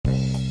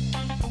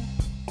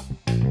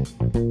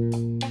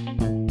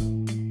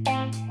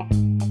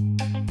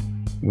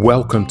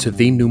Welcome to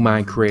the New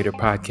Mind Creator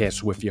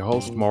podcast with your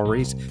host,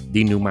 Maurice,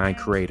 the New Mind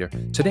Creator.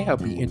 Today I'll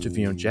be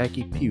interviewing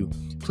Jacqui Pugh.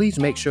 Please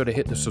make sure to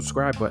hit the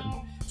subscribe button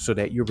so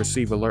that you'll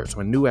receive alerts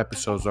when new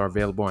episodes are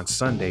available on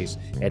Sundays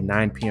at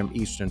 9 p.m.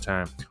 Eastern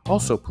Time.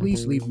 Also,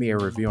 please leave me a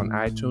review on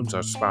iTunes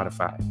or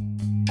Spotify.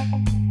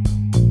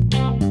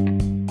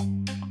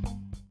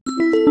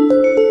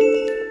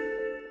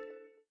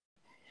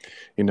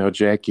 You know,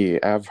 Jacqui,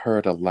 I've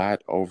heard a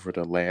lot over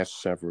the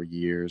last several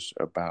years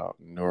about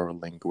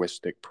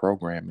neurolinguistic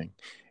programming,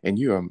 and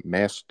you're a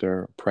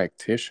master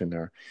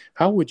practitioner.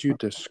 How would you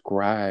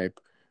describe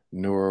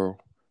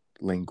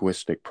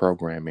neurolinguistic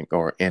programming,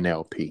 or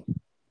NLP?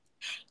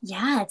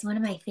 Yeah, it's one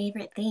of my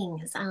favorite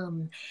things.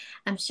 I'm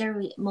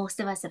sure most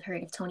of us have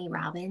heard of Tony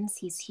Robbins.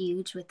 He's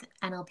huge with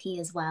NLP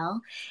as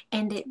well.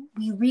 And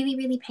we really,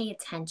 really pay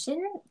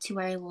attention to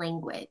our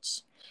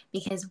language,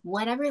 because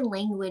whatever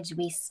language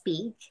we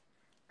speak,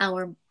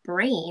 our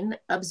brain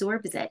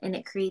absorbs it and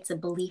it creates a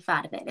belief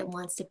out of it. It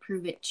wants to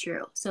prove it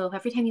true. So if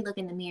every time you look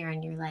in the mirror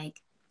and you're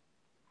like,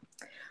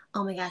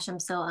 oh my gosh,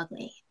 I'm so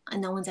ugly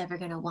and no one's ever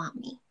going to want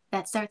me,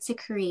 that starts to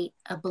create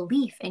a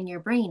belief in your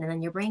brain. And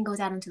then your brain goes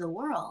out into the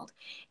world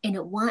and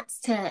it wants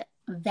to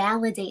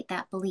validate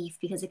that belief,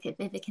 because if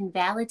it can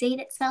validate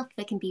itself, if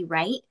it can be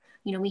right.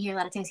 You know, we hear a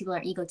lot of times people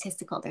are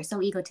egotistical. They're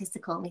so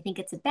egotistical and we think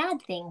it's a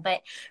bad thing,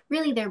 but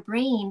really their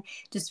brain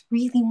just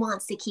really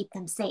wants to keep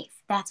them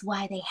safe. That's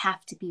why they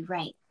have to be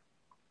right.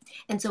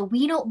 And so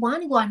we don't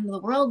want to go out into the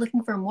world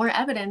looking for more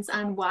evidence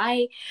on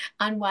why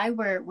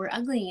we're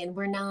ugly and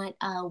we're not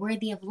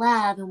worthy of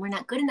love and we're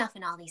not good enough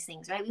in all these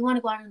things, right? We want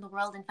to go out into the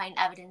world and find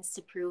evidence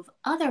to prove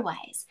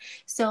otherwise.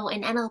 So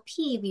in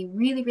NLP, we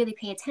really, really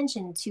pay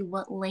attention to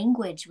what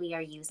language we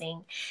are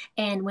using.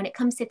 And when it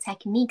comes to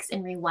techniques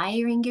and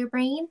rewiring your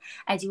brain,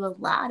 I do a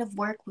lot of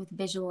work with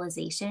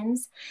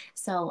visualizations.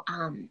 So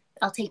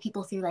I'll take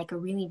people through like a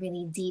really,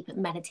 really deep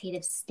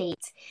meditative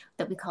state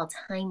that we call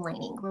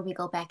timelining, where we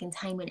go back in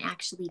time and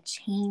actually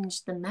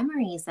change the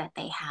memories that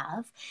they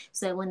have,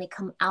 so that when they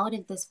come out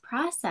of this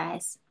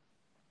process,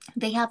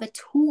 they have a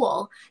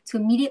tool to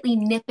immediately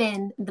nip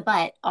in the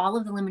butt all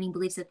of the limiting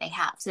beliefs that they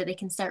have, so they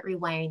can start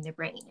rewiring their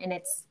brain. And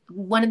it's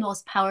one of the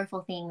most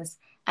powerful things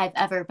I've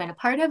ever been a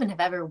part of and have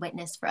ever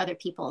witnessed for other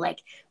people.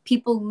 Like,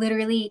 people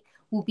literally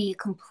will be a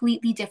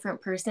completely different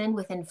person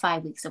within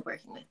 5 weeks of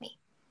working with me.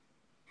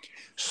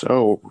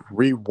 So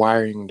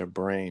rewiring the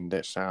brain,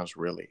 that sounds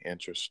really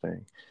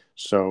interesting.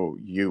 So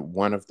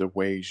one of the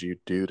ways you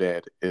do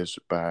that is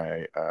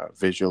by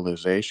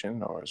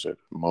visualization, or is it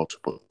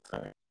multiple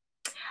things?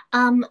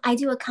 I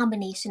do a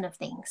combination of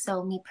things.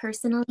 So me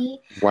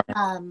personally, Why?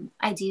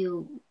 I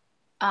do,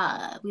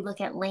 we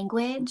look at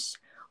language,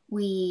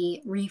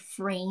 we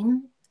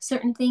reframe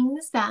certain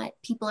things that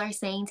people are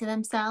saying to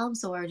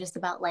themselves or just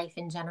about life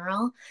in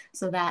general,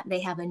 so that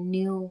they have a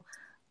new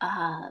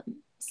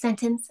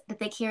sentence that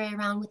they carry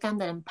around with them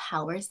that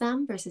empowers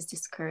them versus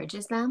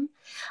discourages them.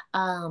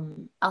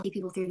 I'll take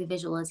people through the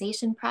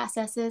visualization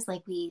processes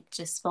like we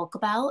just spoke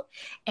about.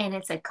 And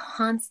it's a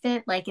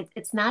constant, like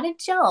it's not a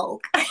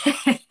joke.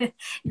 It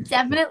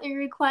definitely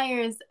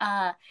requires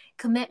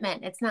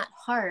commitment. It's not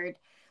hard.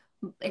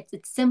 It's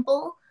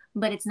simple,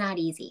 but it's not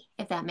easy,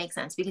 if that makes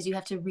sense, because you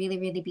have to really,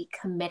 really be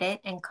committed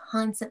and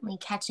constantly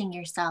catching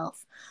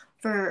yourself.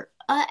 For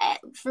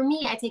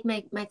me, I take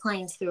my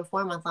clients through a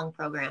 4-month-long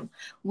program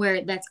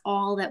where that's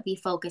all that we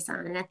focus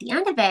on. And at the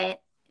end of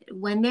it,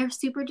 when they're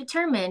super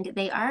determined,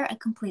 they are a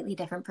completely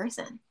different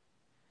person.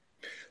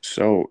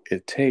 So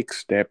it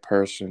takes that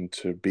person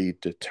to be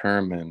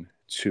determined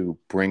to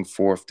bring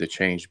forth the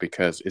change,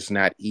 because it's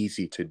not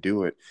easy to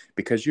do it,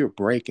 because you're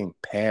breaking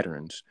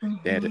patterns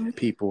that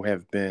people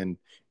have been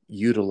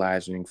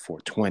utilizing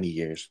for 20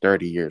 years,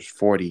 30 years,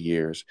 40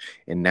 years,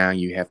 and now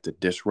you have to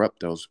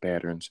disrupt those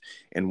patterns.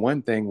 And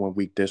one thing, when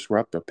we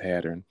disrupt a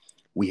pattern,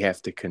 we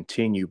have to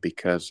continue,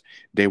 because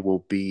there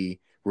will be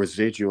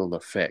residual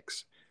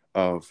effects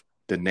of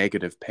the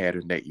negative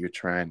pattern that you're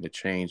trying to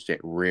change, that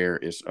rear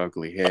its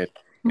ugly head.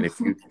 And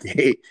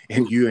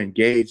if you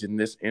engage in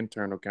this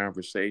internal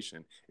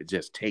conversation, it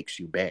just takes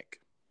you back.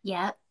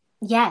 Yeah.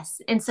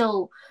 Yes. And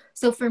so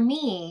for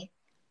me,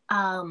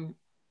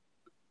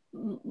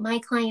 my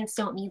clients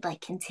don't need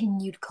like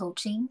continued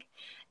coaching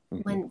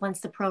once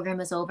the program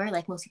is over.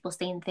 Like, most people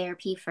stay in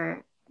therapy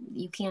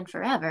you can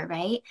forever,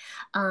 right?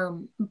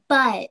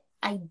 But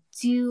I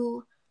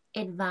do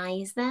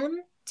advise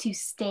them to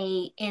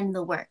stay in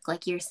the work,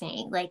 like you're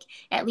saying, like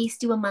at least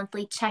do a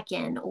monthly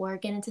check-in or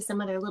get into some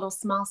other little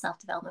small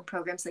self-development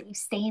programs, so that you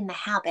stay in the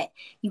habit.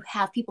 You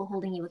have people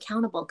holding you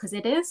accountable, because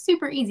it is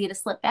super easy to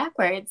slip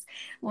backwards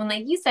when,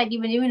 like you said,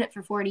 you've been doing it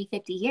for 40,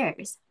 50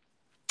 years.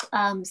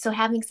 So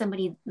having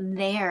somebody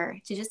there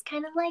to just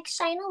kind of like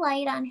shine a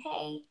light on,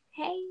 hey,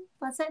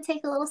 let's not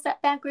take a little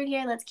step backward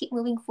here. Let's keep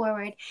moving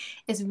forward,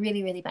 is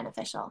really, really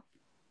beneficial.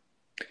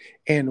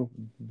 And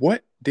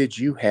what did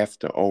you have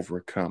to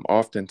overcome?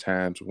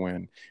 Oftentimes,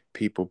 when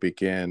people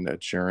begin a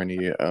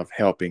journey of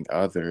helping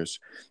others,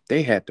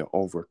 they had to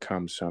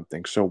overcome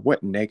something. So,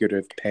 what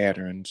negative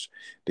patterns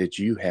did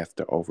you have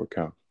to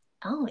overcome?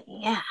 Oh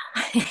yeah.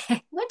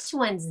 Which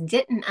ones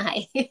didn't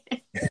I?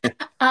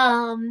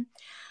 um,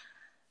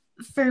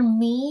 for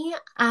me,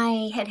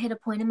 I had hit a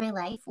point in my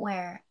life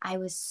where I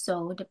was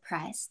so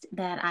depressed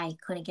that I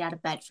couldn't get out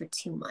of bed for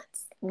 2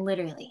 months.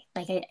 Literally.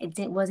 Like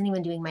wasn't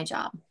even doing my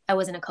job. I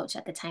wasn't a coach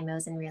at the time. I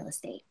was in real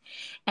estate.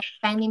 And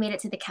I finally made it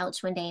to the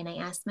couch one day and I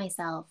asked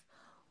myself,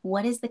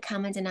 what is the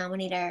common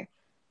denominator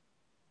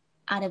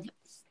out of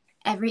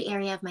every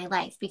area of my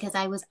life? Because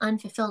I was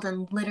unfulfilled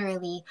in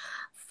literally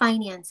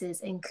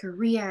finances and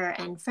career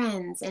and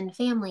friends and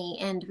family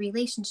and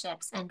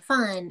relationships and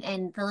fun,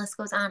 and the list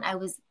goes on. I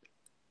was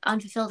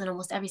unfulfilled in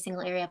almost every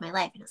single area of my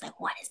life. And I was like,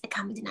 what is the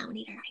common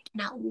denominator? I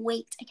cannot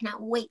wait. I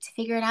cannot wait to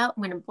figure it out.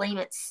 I'm going to blame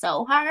it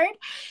so hard.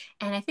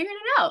 And I figured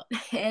it out.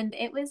 And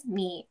it was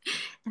me.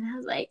 And I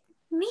was like,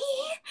 me?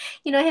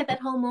 I had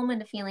that whole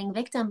moment of feeling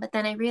victim. But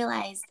then I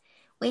realized,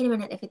 wait a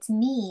minute, if it's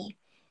me,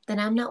 then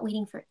I'm not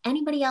waiting for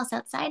anybody else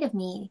outside of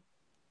me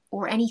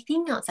or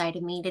anything outside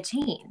of me to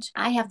change.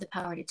 I have the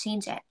power to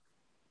change it.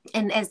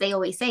 And as they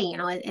always say,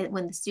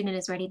 when the student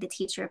is ready, the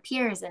teacher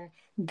appears. And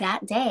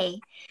that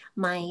day,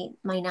 my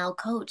now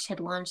coach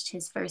had launched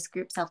his first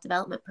group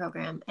self-development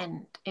program,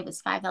 and it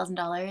was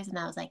 $5,000. And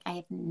I was like, I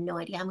have no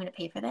idea how I'm going to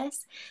pay for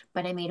this,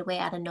 but I made a way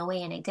out of no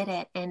way, and I did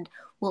it. And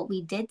what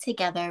we did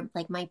together,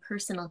 like my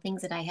personal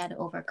things that I had to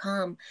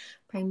overcome,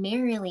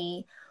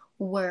 primarily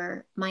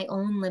were my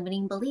own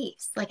limiting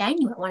beliefs. Like I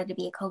knew I wanted to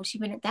be a coach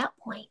even at that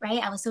point,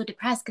 right? I was so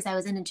depressed because I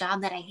was in a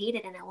job that I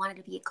hated and I wanted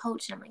to be a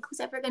coach. And I'm like, who's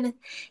ever going to,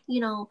 you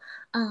know,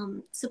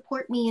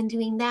 support me in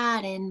doing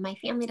that? And my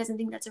family doesn't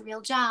think that's a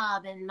real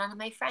job. And none of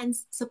my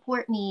friends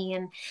support me.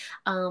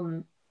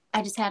 And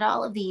I just had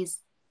all of these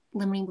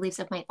limiting beliefs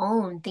of my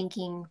own,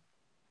 thinking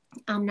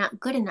I'm not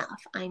good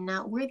enough, I'm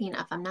not worthy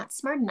enough, I'm not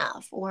smart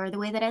enough, or the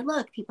way that I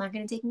look, people aren't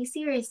going to take me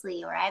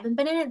seriously, or I haven't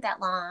been in it that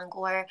long,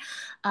 or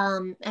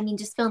I mean,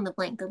 just fill in the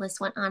blank. The list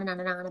went on and on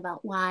and on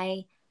about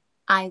why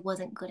I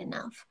wasn't good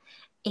enough.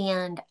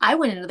 And I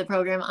went into the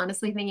program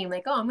honestly thinking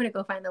like, oh, I'm going to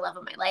go find the love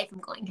of my life. I'm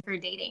going for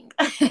dating.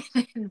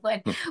 And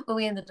what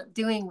we ended up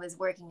doing was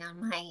working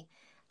on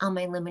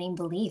my limiting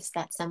beliefs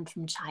that stemmed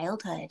from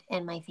childhood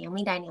and my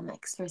family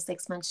dynamics for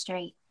 6 months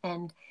straight.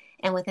 And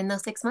within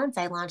those 6 months,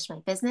 I launched my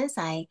business.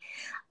 I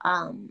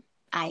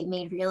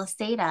made real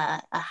estate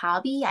a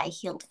hobby. I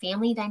healed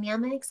family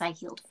dynamics. I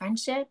healed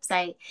friendships.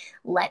 I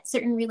let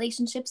certain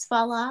relationships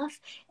fall off.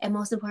 And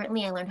most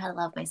importantly, I learned how to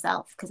love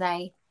myself because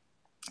I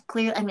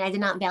did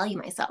not value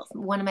myself.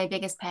 One of my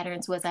biggest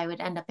patterns was I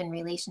would end up in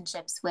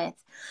relationships with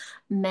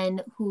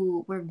men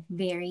who were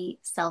very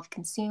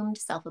self-consumed,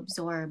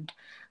 self-absorbed,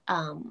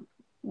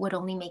 would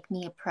only make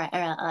me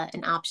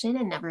an option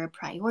and never a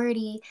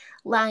priority,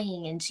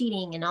 lying and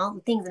cheating and all the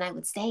things. And I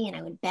would stay and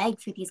I would beg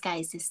for these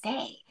guys to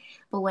stay.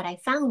 But what I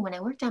found when I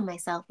worked on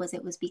myself was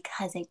it was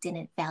because I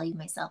didn't value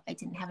myself. I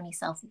didn't have any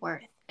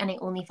self-worth. And I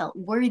only felt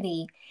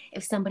worthy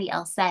if somebody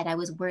else said I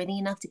was worthy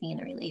enough to be in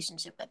a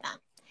relationship with them.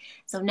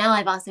 So now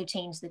I've also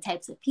changed the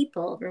types of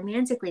people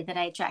romantically that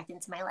I attract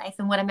into my life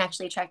and what I'm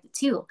actually attracted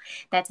to.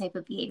 That type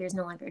of behavior is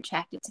no longer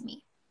attractive to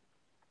me.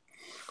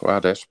 Wow,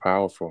 that's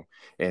powerful.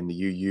 And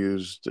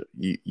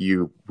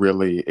you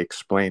really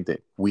explained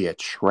that we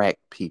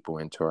attract people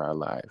into our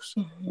lives.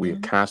 We are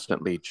Mm-hmm.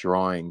 constantly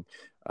drawing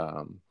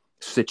um,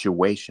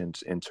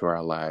 situations into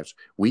our lives.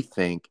 We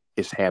think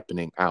it's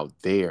happening out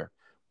there,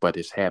 but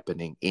it's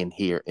happening in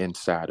here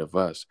inside of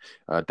us.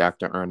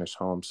 Dr. Ernest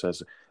Holmes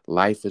says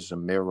life is a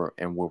mirror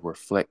and will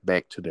reflect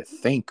back to the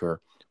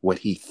thinker what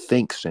he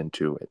thinks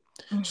into it.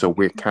 So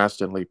we're Mm-hmm.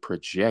 constantly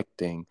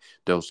projecting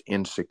those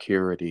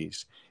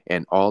insecurities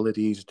and all of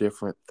these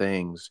different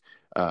things.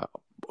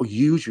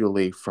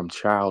 Usually from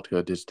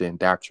childhood is the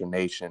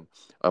indoctrination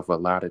of a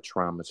lot of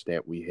traumas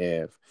that we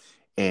have,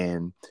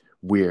 and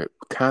we're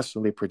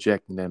constantly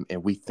projecting them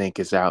and we think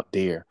it's out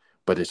there,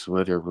 but it's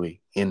literally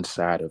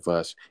inside of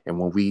us. And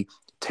when we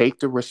take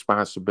the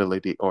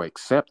responsibility or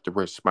accept the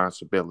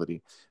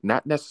responsibility,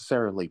 not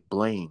necessarily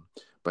blame,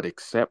 but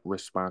accept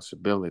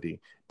responsibility,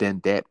 then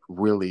that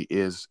really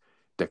is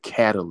the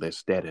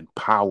catalyst that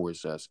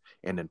empowers us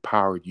and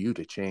empowered you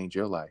to change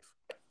your life.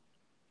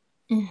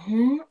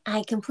 Mm-hmm.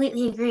 I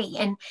completely agree.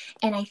 And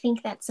I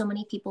think that so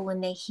many people, when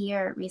they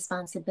hear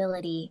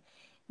responsibility,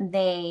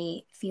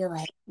 they feel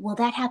like, well,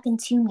 that happened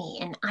to me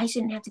and I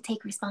shouldn't have to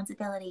take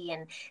responsibility.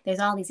 And there's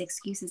all these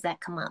excuses that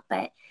come up.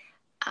 But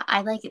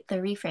I like the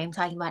reframe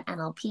talking about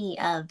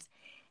NLP of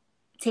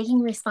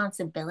taking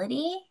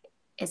responsibility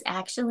is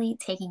actually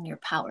taking your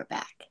power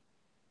back.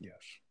 Yes.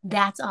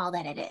 That's all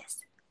that it is.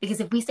 Because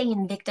if we stay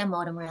in victim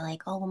mode and we're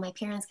like, oh, well, my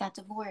parents got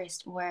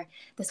divorced, or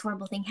this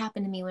horrible thing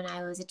happened to me when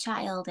I was a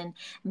child, and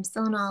I'm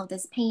still in all of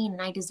this pain,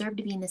 and I deserve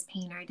to be in this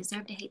pain, or I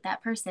deserve to hate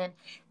that person,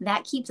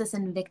 that keeps us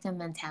in victim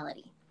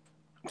mentality.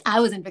 I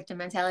was in victim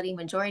mentality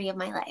majority of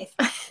my life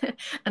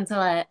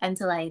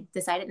until I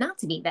decided not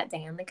to be that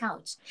day on the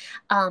couch.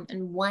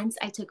 And once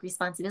I took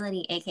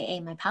responsibility, aka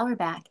my power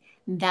back,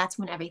 that's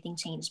when everything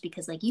changed.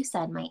 Because, like you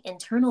said, my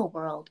internal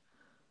world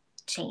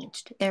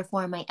changed.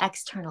 Therefore, my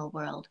external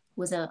world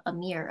was a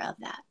mirror of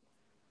that.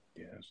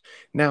 Yes.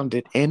 Now,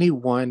 did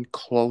anyone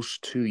close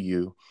to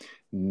you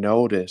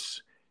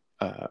notice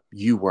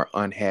you were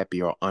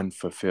unhappy or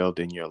unfulfilled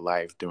in your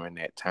life during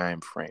that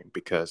time frame?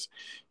 Because,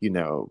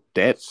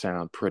 that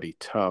sounds pretty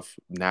tough,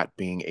 not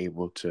being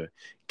able to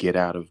get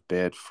out of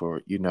bed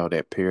for,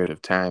 that period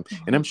of time.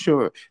 And I'm Mhm.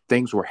 sure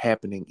things were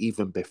happening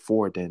even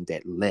before then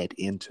that led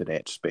into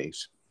that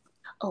space.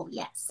 Oh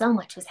yes, so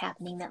much was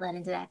happening that led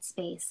into that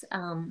space.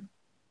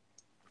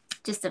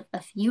 Just a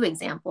few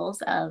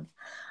examples of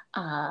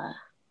uh,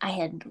 I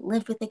had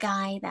lived with a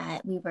guy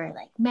that we were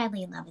like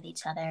madly in love with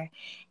each other,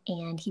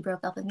 and he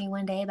broke up with me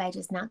one day by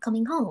just not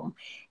coming home.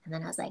 And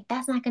then I was like,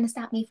 that's not going to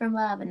stop me from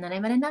love. And then I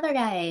met another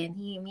guy, and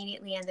he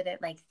immediately ended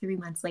it like 3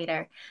 months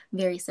later,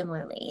 very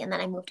similarly. And then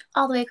I moved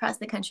all the way across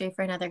the country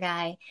for another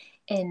guy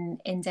in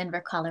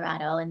Denver,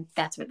 Colorado, and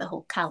that's where the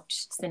whole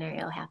couch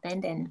scenario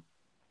happened. And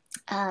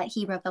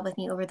he broke up with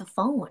me over the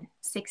phone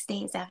 6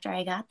 days after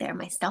I got there.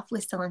 My stuff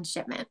was still in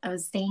shipment. I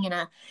was staying in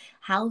a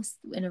house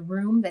in a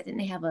room that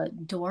didn't have a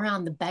door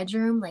on the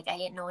bedroom. Like, I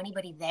didn't know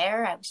anybody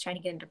there. I was trying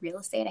to get into real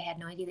estate. I had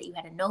no idea that you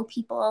had to know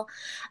people.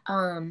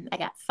 I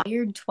got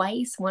fired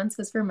twice. Once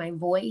was for my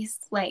voice.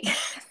 Like,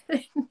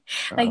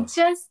 like Oh,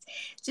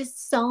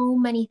 just so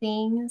many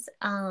things.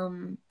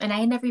 And I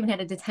had never even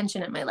had a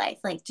detention in my life.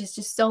 Like, just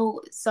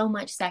so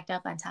much stacked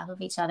up on top of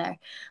each other,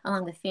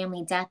 along with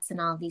family debts and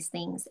all these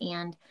things.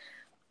 And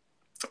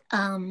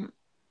um,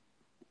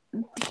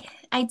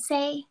 I'd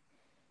say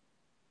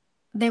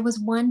there was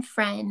one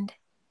friend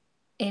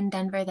in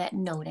Denver that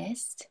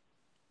noticed,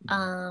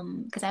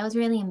 because I was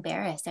really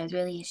embarrassed. I was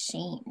really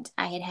ashamed.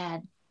 I had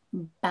had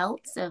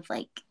bouts of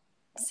like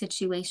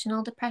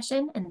situational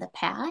depression in the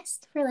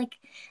past for like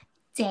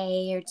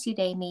day or 2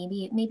 day,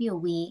 maybe a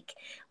week,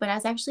 but I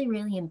was actually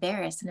really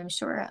embarrassed. And I'm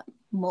sure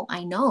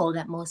I know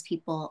that most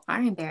people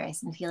are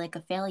embarrassed and feel like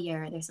a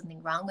failure. There's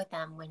something wrong with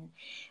them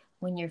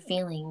when you're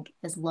feeling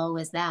as low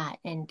as that.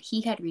 And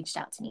he had reached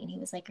out to me and he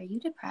was like, are you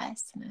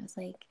depressed? And I was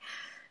like,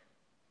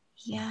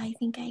 yeah, I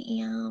think I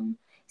am.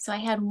 So I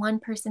had one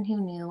person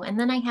who knew, and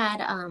then I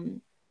had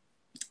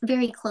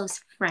very close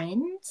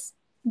friends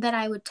that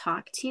I would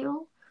talk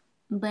to,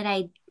 but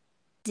I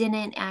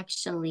didn't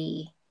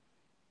actually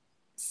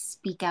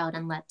speak out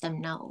and let them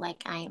know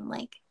like I'm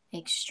like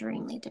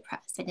extremely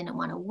depressed. I didn't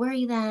want to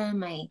worry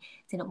them. I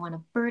didn't want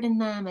to burden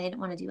them. I didn't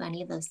want to do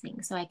any of those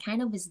things. So I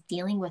kind of was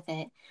dealing with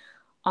it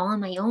all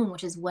on my own,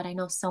 which is what I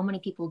know so many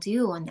people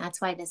do. And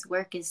that's why this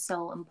work is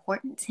so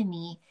important to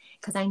me,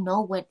 because I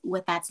know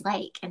what that's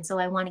like. And so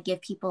I want to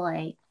give people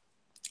a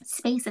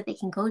space that they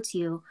can go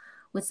to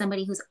with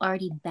somebody who's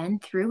already been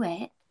through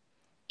it,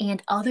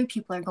 and other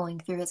people are going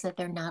through it, so that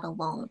they're not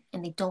alone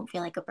and they don't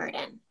feel like a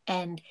burden.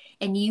 And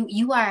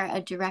you are a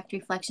direct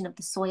reflection of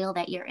the soil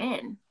that you're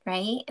in,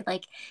 right?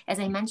 Like, as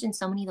I mentioned,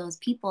 so many of those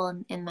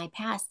people in my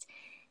past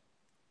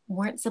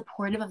weren't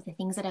supportive of the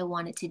things that I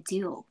wanted to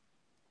do.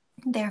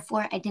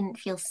 Therefore, I didn't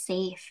feel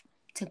safe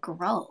to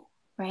grow,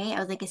 right? I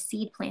was like a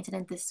seed planted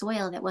into the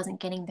soil that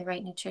wasn't getting the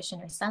right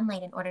nutrition or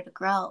sunlight in order to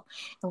grow.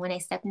 And when I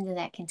stepped into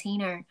that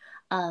container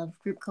of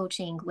group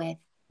coaching with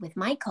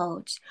my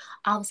coach,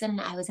 all of a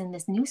sudden I was in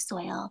this new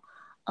soil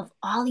of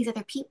all these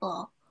other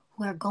people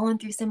who are going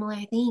through similar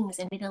things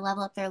and ready to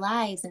level up their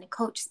lives, and a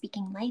coach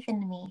speaking life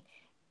into me.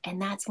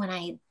 And that's when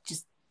I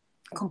just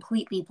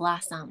completely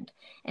blossomed.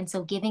 And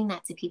so giving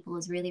that to people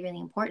is really, really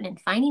important.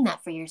 And finding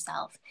that for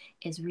yourself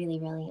is really,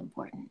 really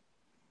important.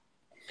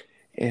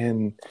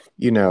 and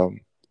you know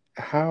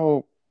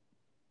how,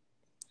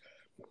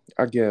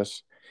 I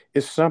guess,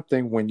 it's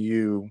something when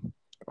you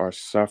are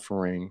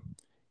suffering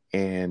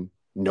and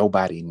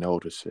nobody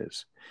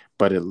notices,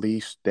 but at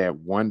least that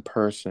one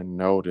person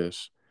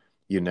notice,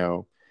 you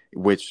know,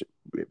 which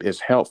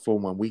is helpful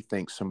when we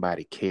think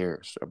somebody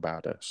cares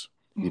about us,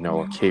 or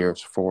Mm-hmm.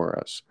 cares for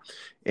us.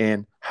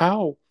 And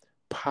how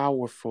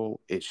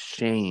powerful is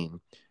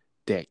shame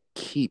that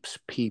keeps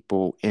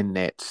people in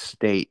that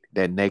state,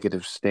 that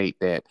negative state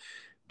that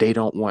they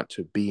don't want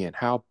to be in?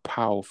 How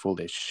powerful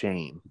is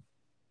shame?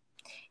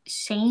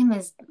 Shame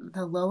is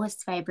the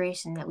lowest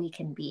vibration that we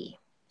can be.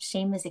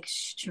 Shame is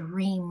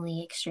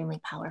extremely,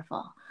 extremely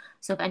powerful.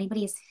 So if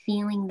anybody is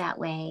feeling that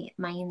way,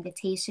 my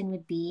invitation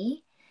would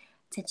be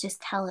to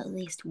just tell at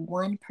least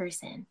one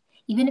person,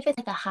 even if it's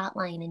like a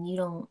hotline and you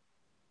don't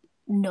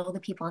know the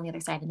people on the other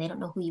side and they don't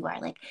know who you are.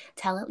 Like,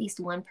 tell at least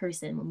one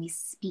person. When we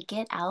speak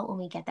it out, when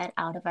we get that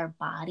out of our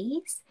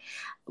bodies,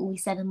 we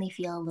suddenly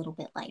feel a little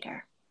bit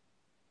lighter.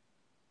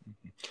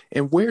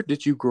 And where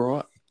did you grow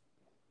up?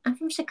 I'm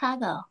from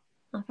Chicago.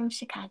 I'm from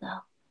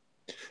Chicago.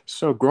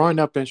 So growing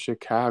up in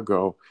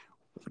Chicago,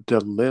 the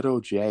little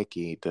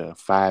Jacqui, the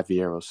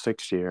 5-year-old,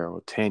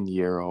 6-year-old,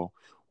 10-year-old,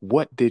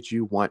 what did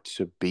you want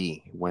to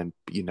be when,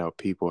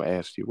 people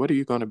asked you, what are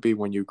you going to be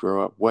when you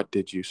grow up? What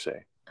did you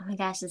say? Oh my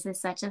gosh, this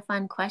is such a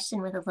fun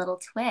question with a little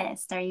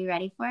twist. Are you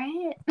ready for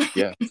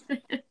Yeah.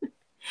 it?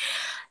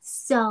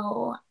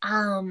 So,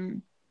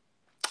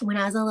 when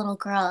I was a little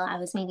girl, I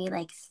was maybe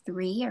like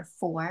 3 or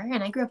 4,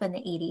 and I grew up in the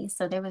 80s,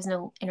 so there was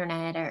no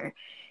internet or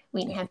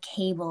we didn't have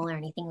cable or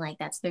anything like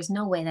that. So there's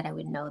no way that I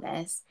would know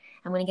this.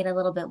 I'm going to get a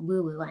little bit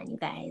woo woo on you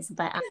guys,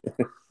 but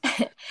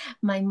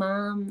my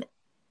mom,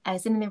 I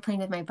was sitting there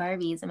playing with my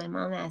Barbies, and my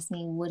mom asked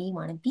me, "What do you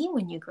want to be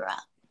when you grow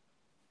up?"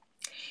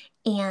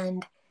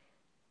 And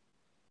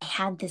I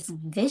had this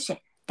vision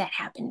that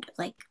happened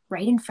like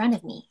right in front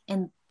of me,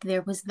 and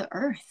there was the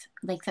earth.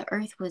 Like the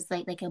earth was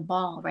like a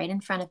ball right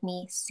in front of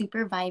me,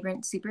 super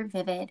vibrant, super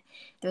vivid.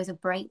 There was a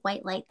bright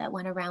white light that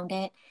went around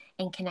it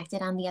and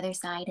connected on the other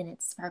side, and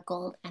it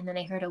sparkled. And then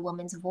I heard a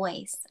woman's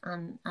voice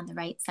on the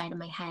right side of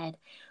my head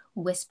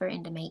whisper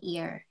into my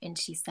ear, and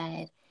she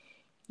said,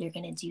 "You're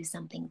going to do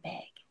something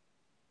big.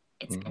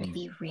 It's going to Mm-hmm.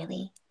 be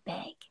really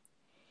big."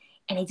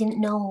 And I didn't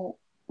know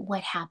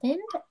what happened.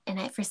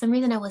 And for some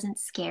reason, I wasn't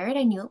scared.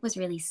 I knew it was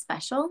really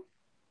special.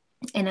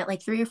 And at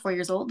like 3 or 4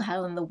 years old,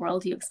 how in the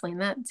world do you explain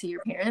that to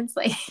your parents?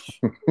 Like,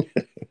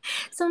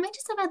 so I might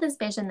just have had this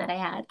vision that I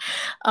had.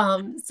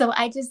 So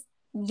I just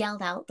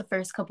yelled out the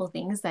first couple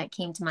things that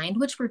came to mind,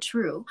 which were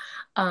true.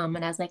 And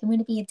I was like, I'm going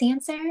to be a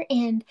dancer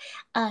and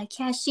a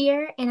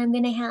cashier, and I'm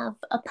going to have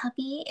a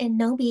puppy and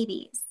no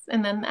babies.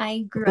 And then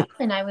I grew up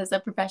and I was a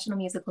professional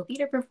musical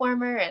theater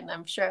performer, and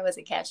I'm sure I was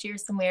a cashier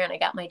somewhere, and I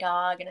got my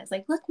dog, and I was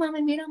like, look, Mom,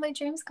 I made all my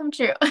dreams come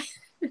true.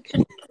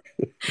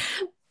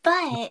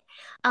 But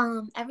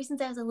ever since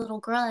I was a little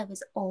girl, I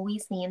was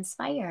always the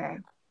inspirer.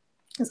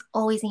 I was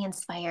always the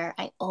inspire.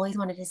 I always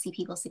wanted to see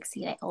people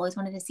succeed. I always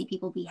wanted to see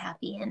people be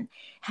happy. And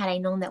had I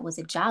known that was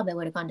a job, I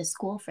would have gone to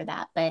school for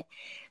that. But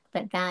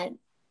that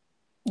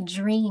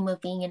dream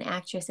of being an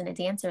actress and a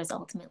dancer is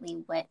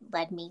ultimately what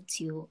led me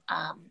to.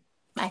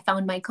 I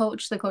found my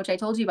coach, the coach I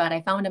told you about.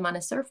 I found him on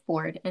a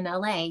surfboard in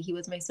LA. He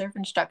was my surf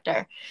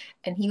instructor,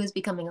 and he was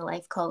becoming a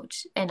life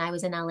coach. And I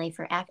was in LA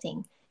for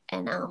acting.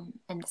 And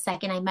the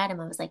second I met him,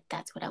 I was like,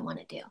 that's what I want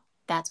to do.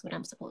 That's what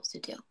I'm supposed to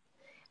do.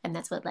 And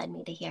that's what led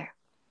me to here.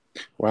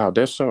 Wow,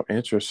 that's so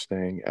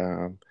interesting,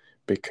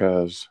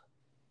 because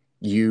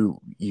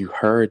you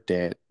heard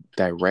that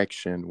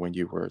direction when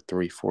you were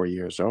 3, 4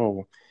 years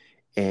old,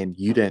 and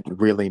you didn't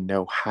really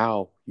know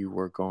how you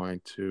were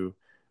going to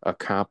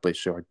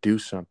accomplish or do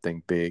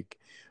something big,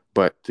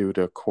 but through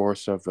the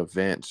course of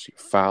events,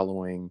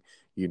 following,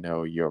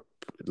 your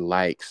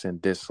likes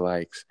and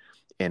dislikes,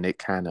 and it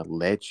kind of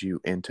led you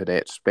into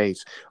that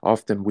space.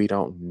 Often we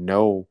don't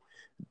know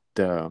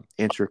the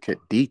intricate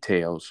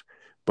details,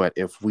 but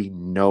if we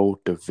know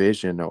the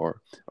vision or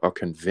are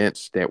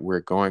convinced that we're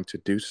going to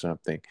do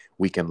something,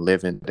 we can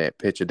live in that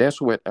picture. That's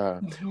what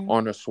Mm-hmm.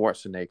 Arnold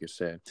Schwarzenegger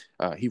said.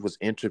 He was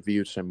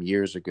interviewed some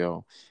years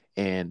ago,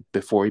 and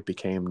before he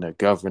became the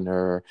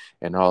governor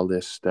and all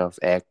this stuff,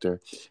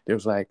 actor, there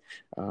was like,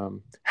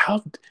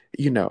 how,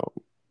 you know,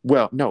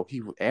 well, no,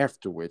 he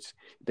afterwards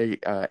they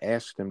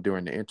asked him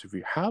during the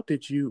interview, "How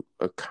did you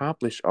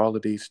accomplish all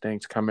of these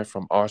things coming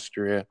from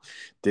Austria?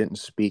 Didn't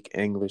speak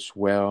English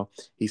well."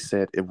 He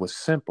said it was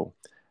simple.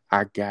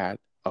 I got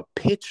a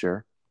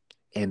picture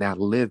and I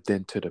lived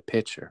into the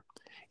picture.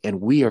 And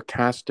we are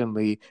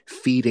constantly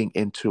feeding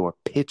into a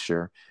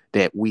picture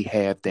that we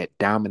have that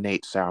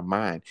dominates our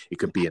mind. It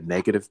could be a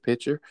negative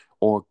picture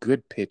or a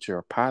good picture,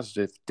 a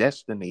positive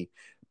destiny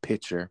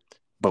picture,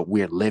 but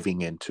we're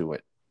living into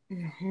it.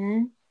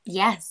 Mm-hmm.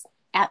 Yes,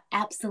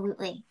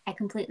 absolutely. I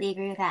completely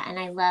agree with that, and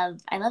I love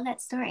that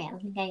story. I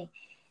don't think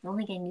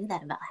I knew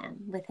that about him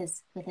with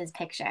his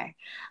picture,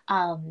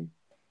 um,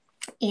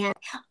 and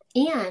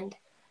and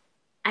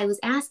I was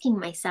asking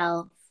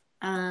myself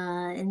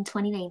in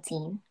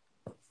 2019.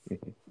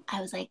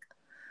 I was like,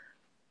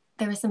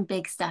 there was some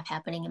big stuff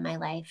happening in my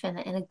life in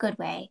a good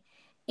way,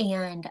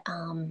 and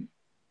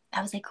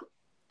I was like,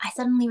 I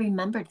suddenly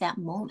remembered that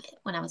moment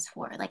when I was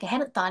 4. Like I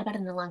hadn't thought about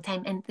it in a long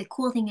time. And the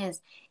cool thing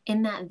is,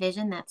 in that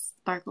vision, that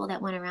sparkle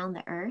that went around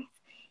the earth,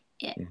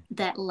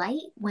 that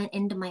light went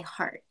into my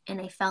heart,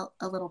 and I felt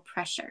a little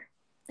pressure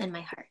in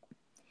my heart.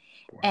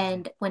 Wow.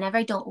 And whenever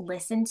I don't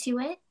listen to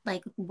it,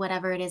 like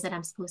whatever it is that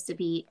I'm supposed to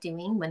be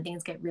doing, when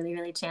things get really,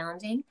 really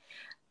challenging,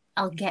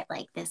 I'll get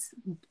like this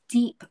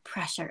deep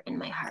pressure in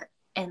my heart.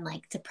 And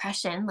like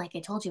depression, like I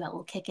told you about,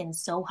 will kick in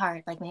so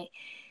hard. Like my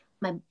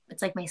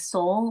it's like my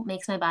soul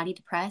makes my body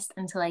depressed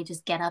until I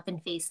just get up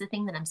and face the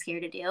thing that I'm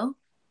scared to do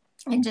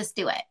and just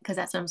do it because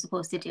that's what I'm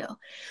supposed to do.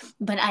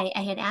 But I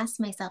had asked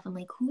myself, I'm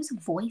like, whose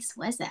voice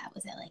was that?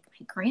 Was it like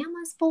my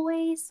grandma's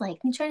voice? Like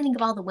I'm trying to think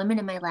of all the women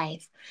in my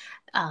life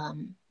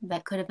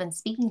that could have been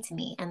speaking to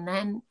me.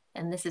 And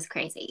this is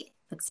crazy.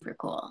 It's super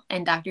cool.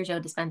 And Dr. Joe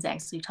Dispenza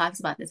actually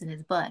talks about this in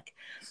his book,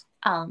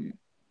 um,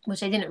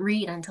 which I didn't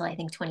read until I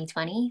think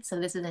 2020. So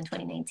this was in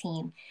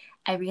 2019.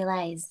 I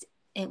realized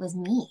it was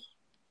me.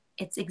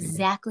 It's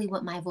exactly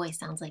what my voice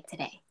sounds like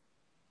today,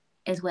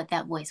 is what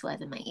that voice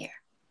was in my ear.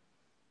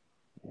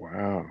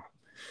 Wow.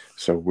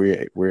 So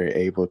we're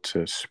able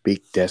to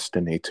speak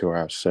destiny to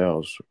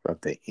ourselves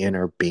of the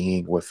inner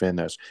being within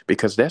us,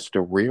 because that's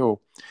the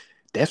real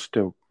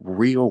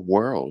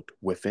world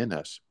within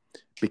us.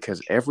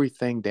 because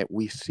everything that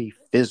we see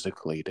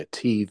physically, the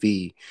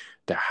TV,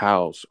 the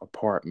house,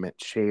 apartment,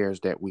 chairs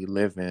that we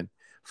live in,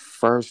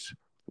 first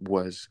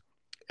was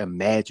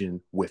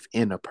imagined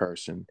within a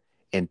person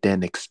and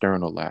then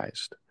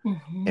externalized.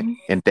 Mm-hmm.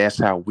 And that's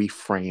how we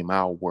frame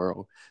our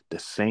world. The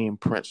same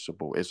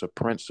principle is a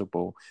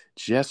principle,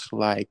 just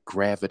like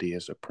gravity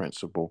is a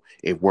principle.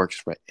 It works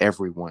for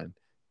everyone,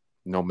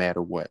 no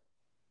matter what.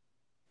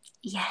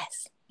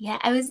 Yes. Yeah,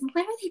 I was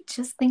literally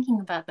just thinking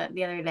about that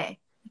the other day.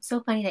 It's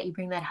so funny that you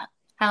bring that up.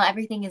 How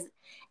everything,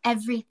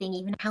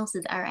 even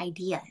houses, are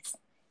ideas.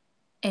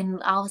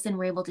 And all of a sudden,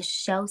 we're able to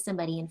show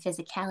somebody in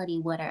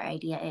physicality what our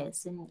idea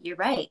is. And you're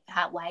right.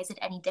 Why is it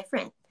any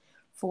different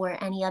for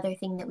any other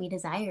thing that we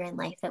desire in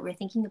life that we're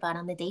thinking about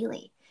on the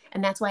daily?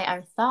 And that's why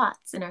our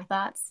thoughts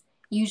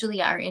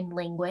usually are in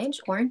language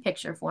or in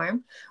picture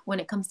form when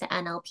it comes to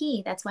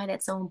NLP. That's why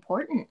that's so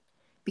important,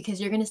 because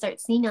you're going to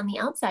start seeing on the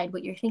outside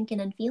what you're thinking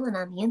and feeling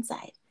on the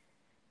inside.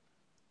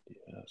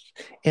 Yes.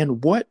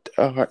 And what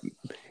are,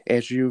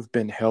 as you've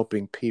been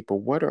helping people,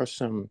 what are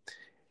some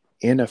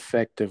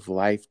ineffective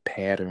life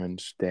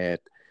patterns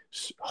that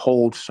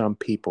hold some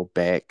people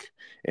back?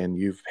 And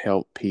you've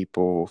helped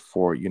people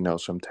for,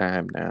 some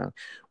time now.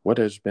 What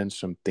has been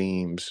some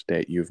themes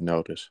that you've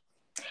noticed?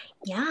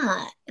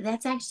 Yeah,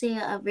 that's actually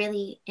a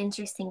really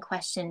interesting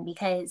question,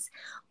 because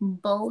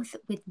both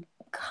with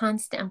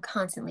I'm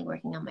constantly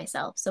working on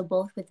myself. So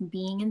both with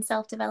being in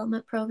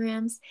self-development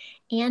programs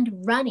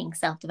and running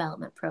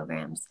self-development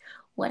programs,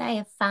 what I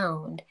have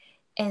found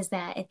is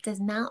that it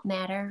does not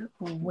matter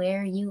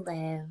where you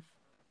live,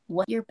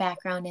 what your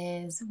background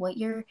is, what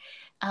your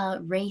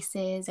race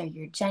is, or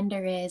your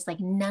gender is. Like,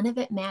 none of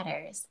it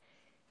matters.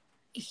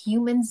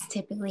 Humans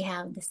typically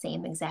have the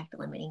same exact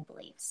limiting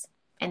beliefs.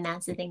 And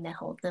that's the thing that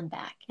holds them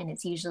back. And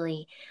it's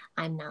usually,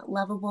 I'm not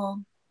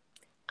lovable,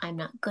 I'm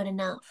not good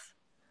enough,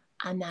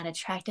 I'm not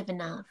attractive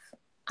enough,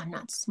 I'm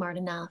not smart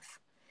enough,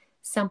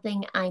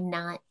 something, I'm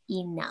not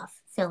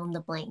enough, fill in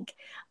the blank.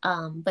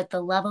 But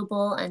the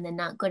lovable and the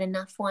not good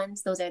enough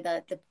ones, those are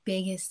the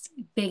biggest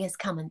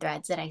common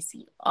threads that I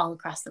see all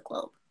across the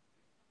globe.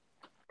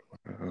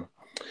 Uh,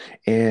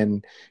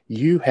 and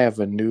you have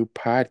a new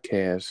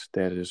podcast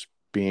that is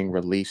being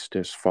released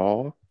this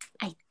fall.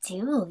 I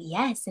do,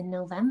 yes, in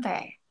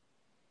November.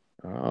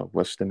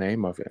 What's the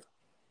name of it?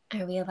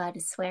 Are we allowed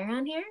to swear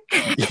on here?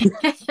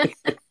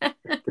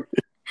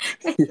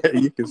 Yeah,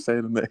 you can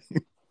say the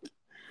name.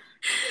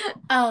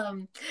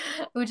 um,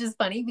 which is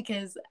funny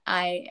because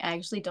I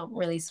actually don't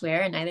really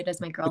swear, and neither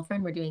does my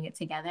girlfriend. We're doing it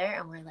together,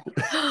 and we're like,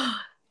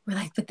 we're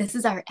like, but this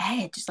is our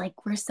edge.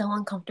 Like, we're so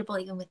uncomfortable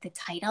even with the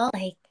title.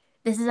 Like,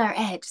 this is our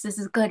edge. This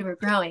is good. We're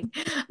growing.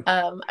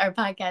 Our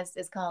podcast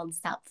is called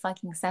Stop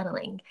Fucking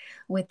Settling,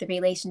 with the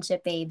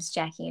relationship babes,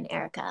 Jacqui and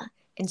Erica.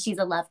 And she's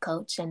a love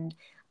coach, and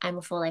I'm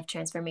a full life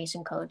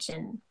transformation coach,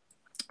 and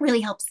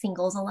really helps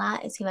singles a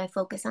lot is who I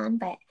focus on.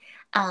 But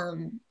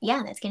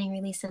yeah, that's getting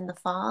released in the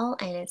fall,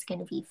 and it's going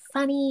to be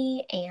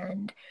funny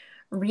and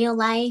real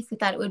life. We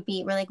thought it would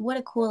be, we're like, what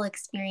a cool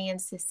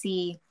experience to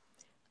see.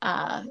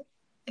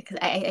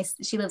 Because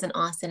she lives in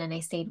Austin, and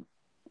I stayed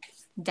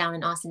down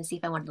in Austin to see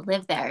if I wanted to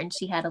live there. And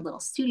she had a little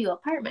studio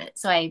apartment.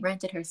 So I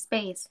rented her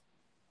space,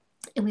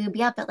 and we would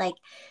be up at like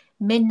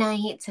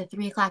midnight to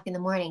 3 o'clock in the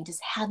morning,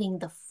 just having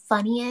the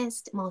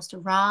funniest, most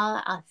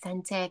raw,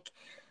 authentic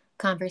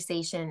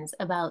conversations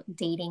about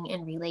dating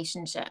and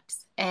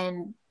relationships.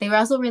 And they were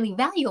also really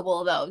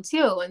valuable though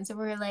too. And so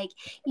we're like,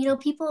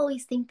 people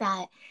always think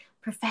that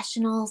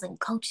professionals and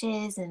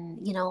coaches and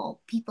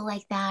people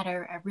like that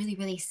are really,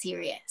 really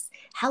serious.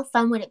 How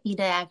fun would it be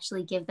to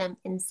actually give them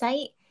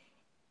insight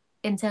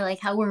into like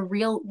how we're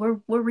real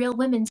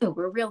women too.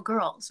 We're real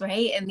girls,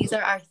 right? And these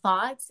are our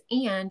thoughts,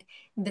 and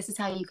this is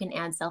how you can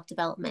add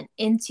self-development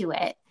into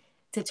it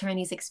to turn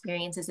these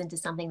experiences into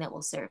something that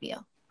will serve you.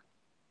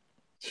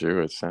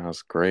 Sure, it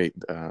sounds great.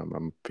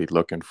 I'm be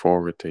looking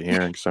forward to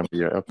hearing some of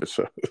your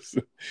episodes.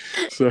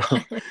 so,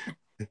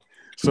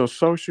 so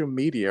social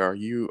media. Are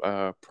you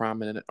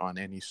prominent on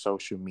any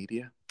social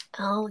media?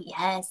 Oh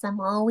yes,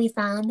 I'm always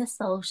on the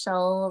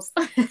socials.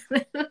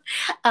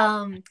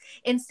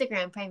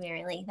 Instagram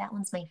primarily. That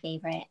one's my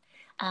favorite.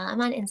 I'm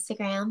on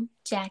Instagram,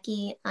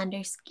 Jacqui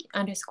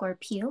underscore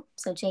Pugh.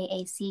 So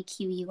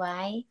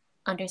JACQUI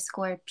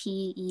underscore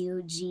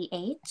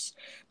PUGH.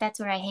 That's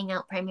where I hang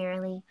out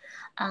primarily.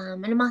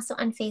 And I'm also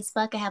on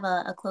Facebook. I have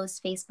a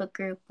closed Facebook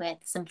group with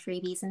some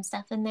freebies and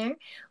stuff in there. A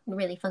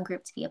really fun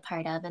group to be a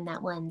part of. And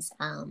that one's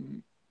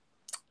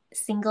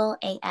Single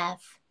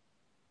AF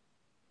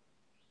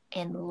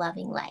and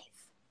Loving Life.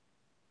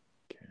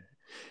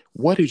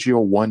 What is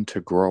your one to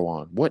grow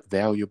on? What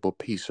valuable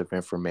piece of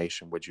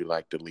information would you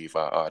like to leave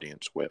our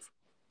audience with?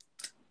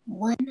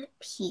 One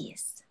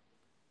piece.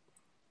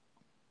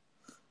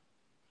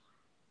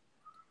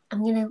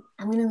 I'm gonna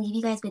leave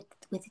you guys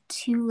with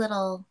two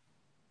little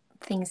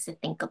things to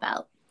think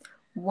about.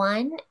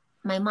 One,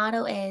 my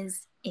motto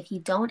is, if you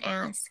don't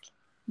ask,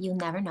 you'll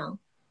never know.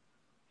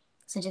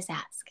 So just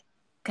ask.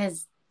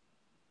 Because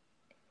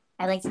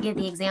I like to give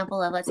the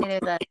example of, let's say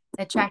there's a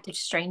attractive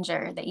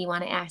stranger that you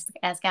want to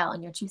ask out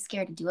and you're too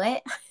scared to do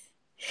it.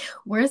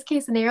 Worst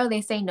case scenario,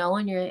 they say no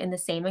and you're in the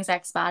same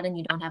exact spot and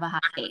you don't have a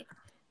hot date.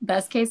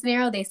 Best case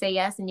scenario, they say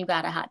yes and you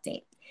got a hot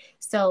date.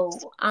 So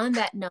on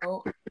that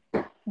note,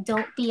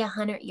 don't be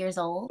 100 years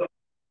old,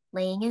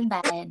 laying in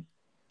bed,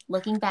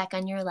 looking back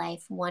on your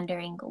life,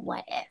 wondering,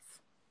 what if?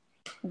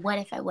 What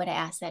if I would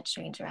have asked that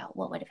stranger out?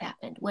 What would have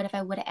happened? What if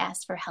I would have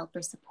asked for help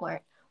or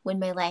support?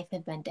 Would my life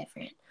have been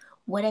different?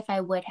 What if I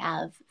would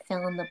have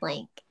fill in the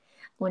blank?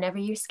 Whenever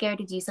you're scared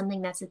to do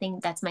something, that's the thing,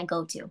 that's my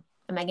go-to.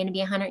 Am I going to be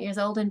 100 years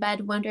old in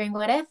bed wondering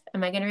what if?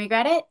 Am I going to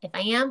regret it? If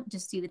I am,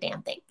 just do the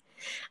damn thing.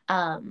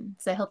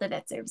 So I hope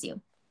that serves you.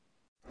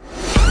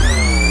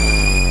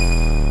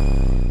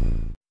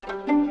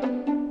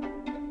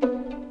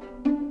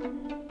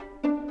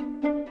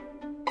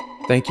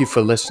 Thank you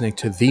for listening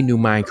to The New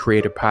Mind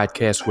Creator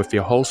podcast with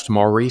your host,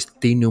 Maurice,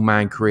 The New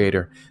Mind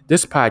Creator.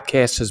 This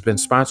podcast has been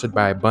sponsored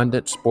by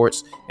Abundant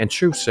Sports and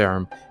Truth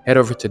Serum. Head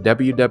over to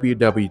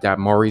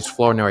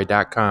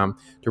www.mauriceflournoy.com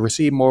to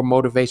receive more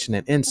motivation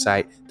and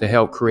insight to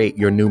help create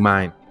your new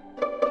mind.